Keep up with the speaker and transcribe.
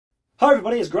Hi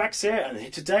everybody, it's Grax here,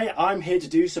 and today I'm here to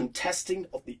do some testing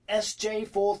of the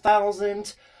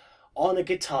SJ4000 on a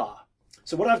guitar.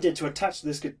 So what I've did to attach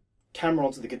this camera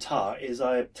onto the guitar is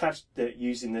I attached it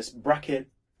using this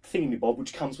bracket thingy-bob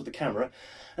which comes with the camera,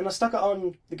 and I stuck it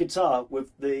on the guitar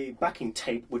with the backing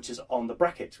tape which is on the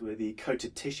bracket, with the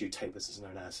coated tissue tape as it's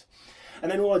known as.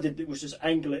 And then all I did was just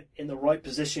angle it in the right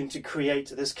position to create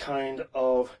this kind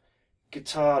of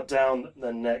guitar down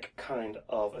the neck kind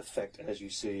of effect as you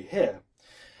see here.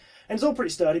 And it's all pretty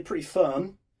sturdy, pretty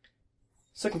firm.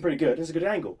 It's looking pretty good. It's a good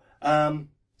angle.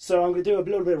 So I'm going to do a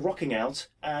little bit of rocking out,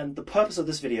 and the purpose of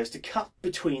this video is to cut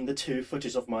between the two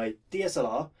footage of my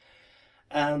DSLR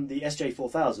and the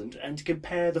SJ4000 and to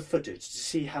compare the footage to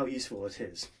see how useful it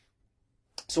is.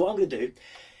 So what I'm going to do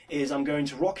is I'm going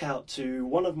to rock out to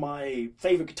one of my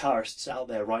favourite guitarists out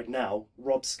there right now,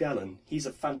 Rob Scallon. He's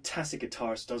a fantastic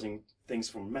guitarist, doing things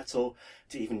from metal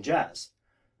to even jazz.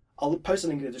 I'll post a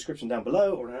link in the description down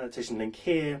below, or an annotation link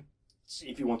here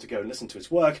if you want to go and listen to his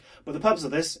work. But the purpose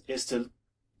of this is to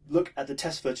look at the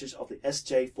test footage of the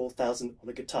SJ4000 on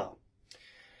the guitar.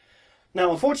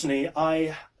 Now unfortunately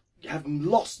I have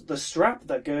lost the strap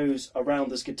that goes around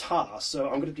this guitar, so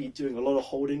I'm going to be doing a lot of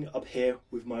holding up here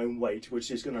with my own weight, which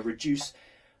is going to reduce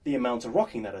the amount of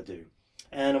rocking that I do.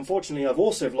 And unfortunately I've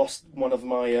also lost one of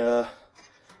my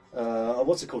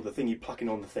what's it called, the thing you pluck in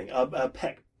on the thing,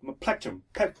 plectrum,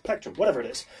 whatever it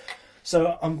is.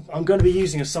 So I'm going to be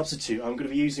using a substitute. I'm going to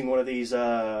be using one of these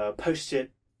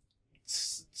post-it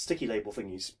sticky label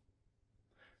thingies.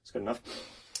 It's good enough.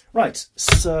 Right,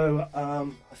 so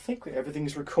I think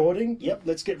everything's recording. Yep,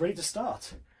 let's get ready to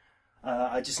start.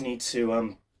 I just need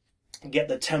to get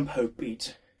the tempo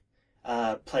beat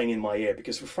playing in my ear,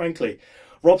 because frankly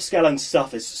Rob Scallon's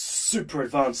stuff is super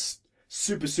advanced,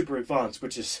 super advanced,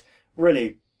 which is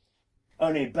really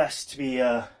only best to be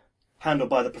handled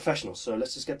by the professionals. So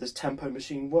let's just get this tempo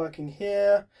machine working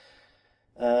here.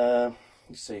 Let's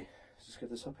see, let's just get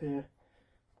this up here.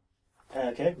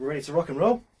 Okay, we're ready to rock and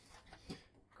roll.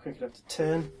 Crank it up to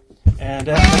 10, and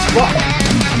let's rock!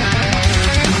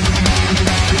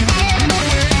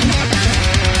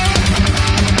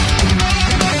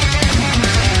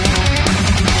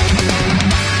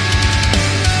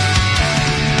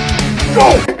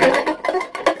 Go!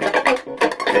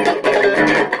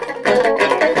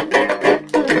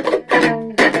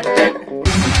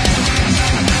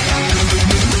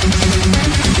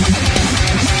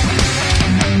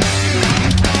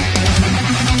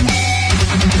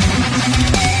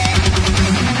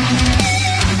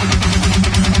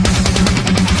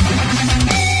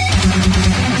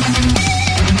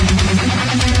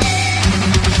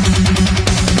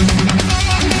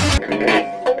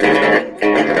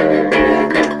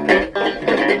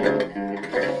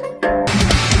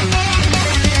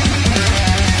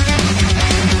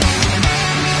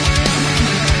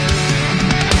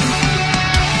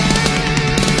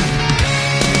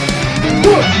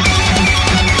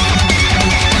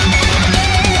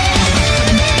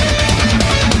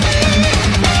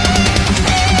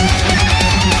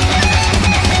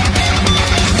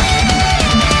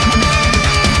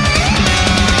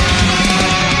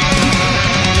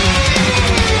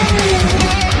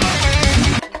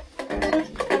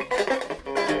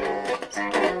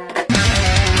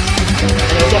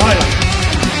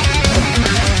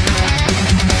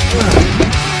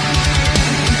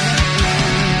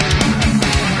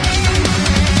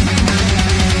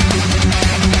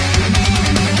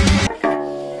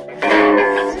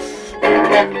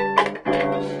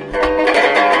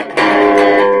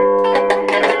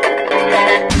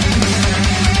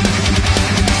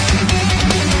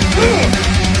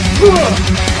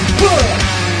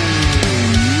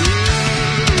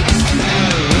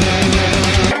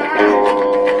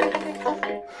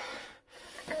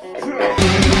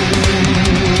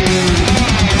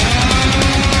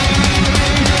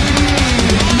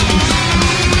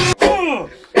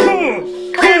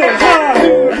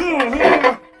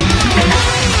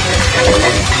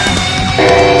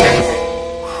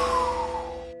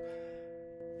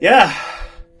 Yeah,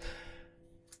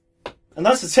 and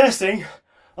that's the testing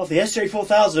of the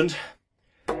SJ4000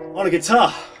 on a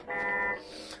guitar.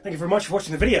 Thank you very much for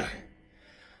watching the video.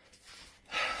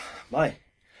 Bye.